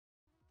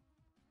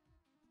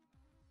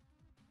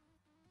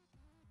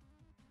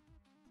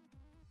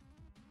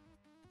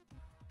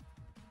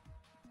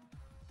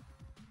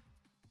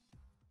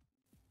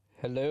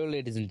Hello,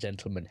 ladies and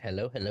gentlemen.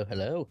 Hello,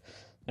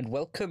 and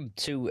welcome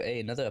to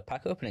another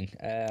pack opening.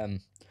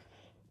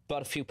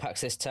 Bought a few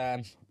packs this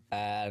time,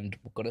 and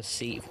we're gonna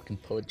see if we can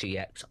pull a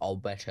GX or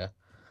better.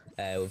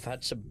 We've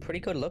had some pretty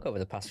good luck over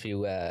the past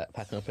few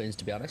pack openings,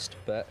 to be honest,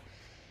 but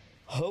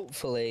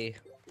hopefully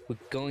we're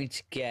going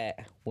to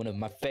get one of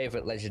my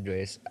favourite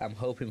legendaries. I'm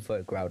hoping for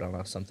a Groudon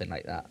or something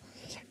like that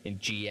in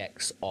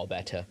GX or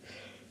better.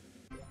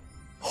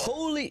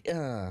 Holy!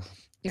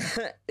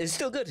 It's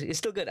still good. It's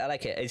still good. I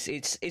like it.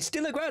 It's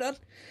still a Groudon,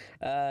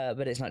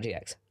 but it's not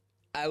GX.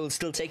 I will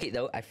still take it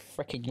though. I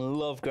freaking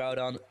love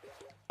Groudon.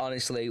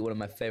 Honestly, one of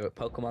my favorite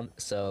Pokemon.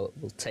 So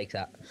we'll take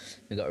that.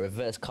 We got a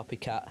reverse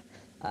copycat,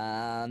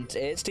 and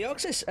it's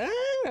Deoxys.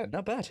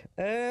 Not bad.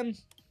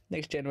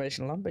 Next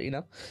generation one, but you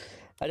know,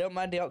 I don't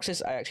mind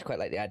Deoxys. I actually quite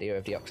like the idea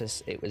of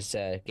Deoxys. It was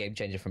a game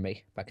changer for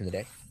me back in the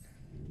day.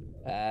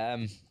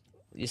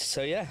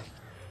 So yeah,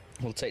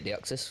 we'll take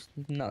Deoxys.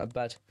 Not a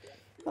bad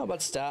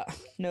start.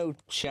 No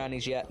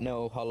shinies yet,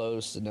 no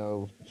hollows,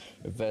 no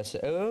reverse.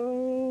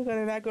 Oh, got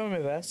an aggro in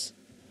reverse.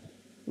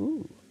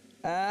 Ooh.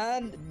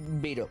 And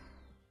Beedrill.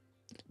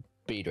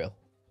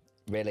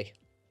 Really?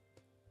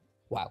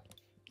 Wow.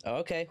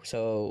 Okay,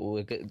 so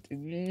we're good.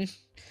 We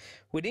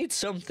need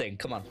something.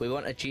 Come on, we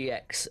want a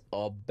GX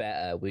or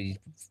better. We've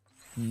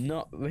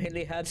not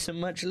really had so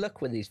much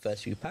luck with these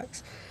first few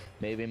packs.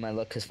 Maybe my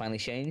luck has finally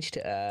changed.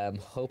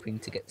 Hoping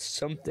to get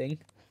something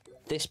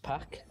this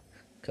pack.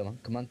 Come on.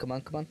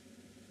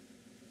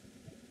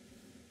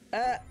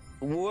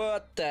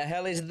 What the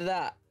hell is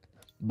that?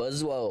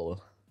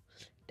 Buzzwole.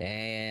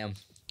 Damn.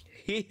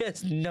 He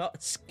has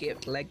not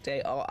skipped leg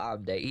day or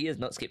arm day. He has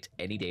not skipped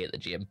any day at the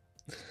gym.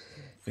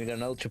 We got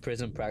an Ultra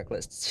Prism pack.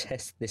 Let's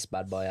test this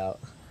bad boy out.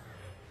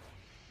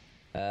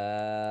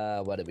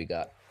 What have we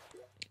got?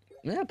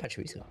 Yeah,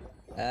 Pachirisu.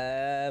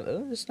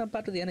 Oh, it's not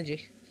bad with the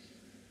energy.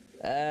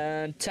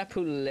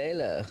 Tapu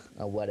Lele,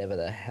 or whatever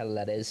the hell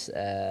that is.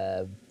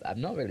 I'm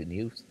not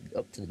really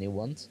up to the new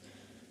ones.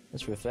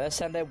 Let's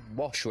reverse and a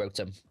wash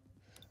rotom.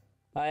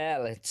 Oh yeah,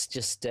 let's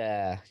just,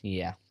 yeah.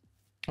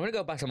 I'm gonna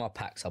go back to more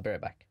packs, I'll be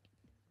right back.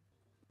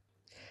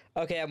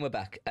 Okay, and we're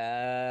back.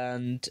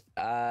 And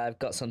I've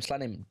got some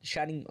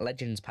Shining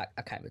Legends pack.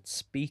 I can't even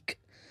speak.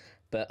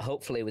 But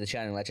hopefully with the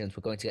Shining Legends,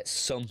 we're going to get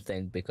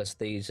something, because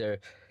these are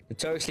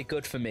notoriously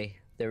good for me.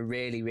 They're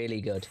really,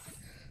 really good.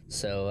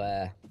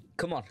 So,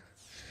 come on.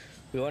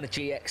 We want a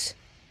GX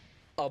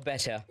or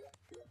better.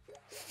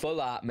 Full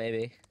art,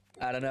 maybe.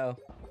 I don't know.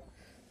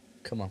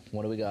 Come on,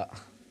 what do we got?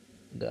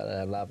 We got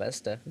a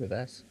Larvesta,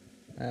 reverse,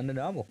 and a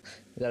normal.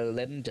 We got a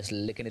Litten just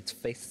licking its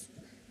face.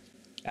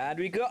 And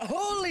we got,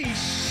 holy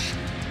sh!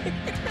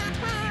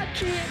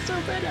 GX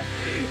or better!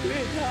 We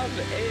have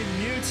a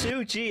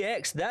Mewtwo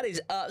GX. That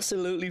is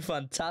absolutely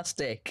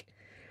fantastic.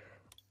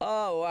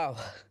 Oh, wow.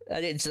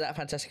 It's that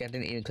fantastic. I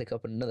didn't even click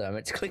open another. I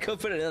meant to click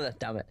open another.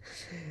 Damn it.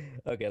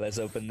 Okay, let's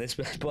open this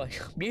bad boy.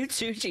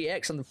 Mewtwo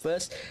GX on the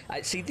first.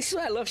 See, this is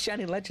why I love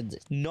Shining Legends.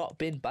 It's not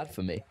been bad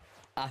for me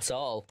at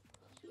all.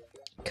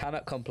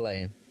 Cannot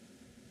complain.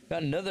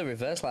 Got another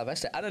reverse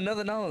Larvesta and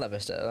another normal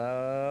Larvesta.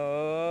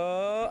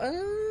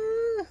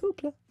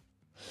 Hoopla.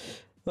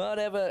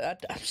 Whatever.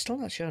 I'm still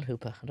not sure on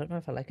Hooper. I don't know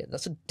if I like it.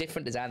 That's a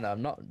different design though.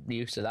 I'm not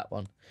used to that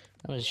one.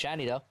 That was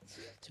shiny though.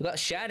 So we got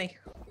shiny.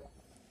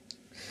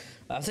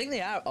 I think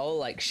they are all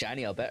like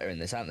shiny or better in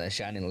this, aren't they?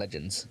 Shining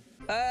Legends.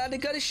 They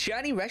got a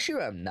shiny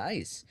Reshiram.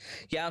 Nice.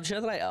 Yeah, I'm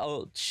sure they're like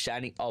all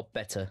shiny or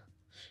better.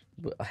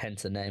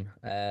 Hence the name.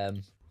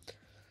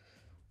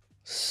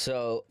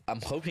 So I'm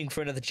hoping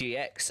for another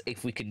GX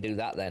if we can do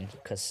that then,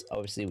 because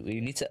obviously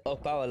we need to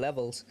up our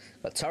levels.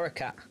 Got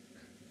Torracat.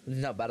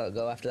 Not bad. I'll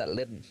go after that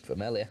Litten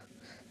from earlier.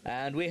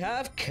 And we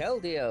have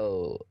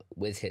Keldeo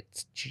with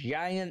its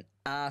giant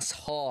ass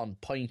horn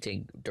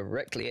pointing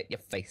directly at your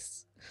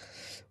face.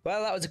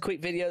 Well, that was a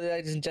quick video,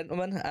 ladies and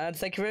gentlemen, and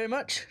thank you very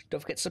much. Don't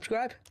forget to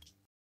subscribe.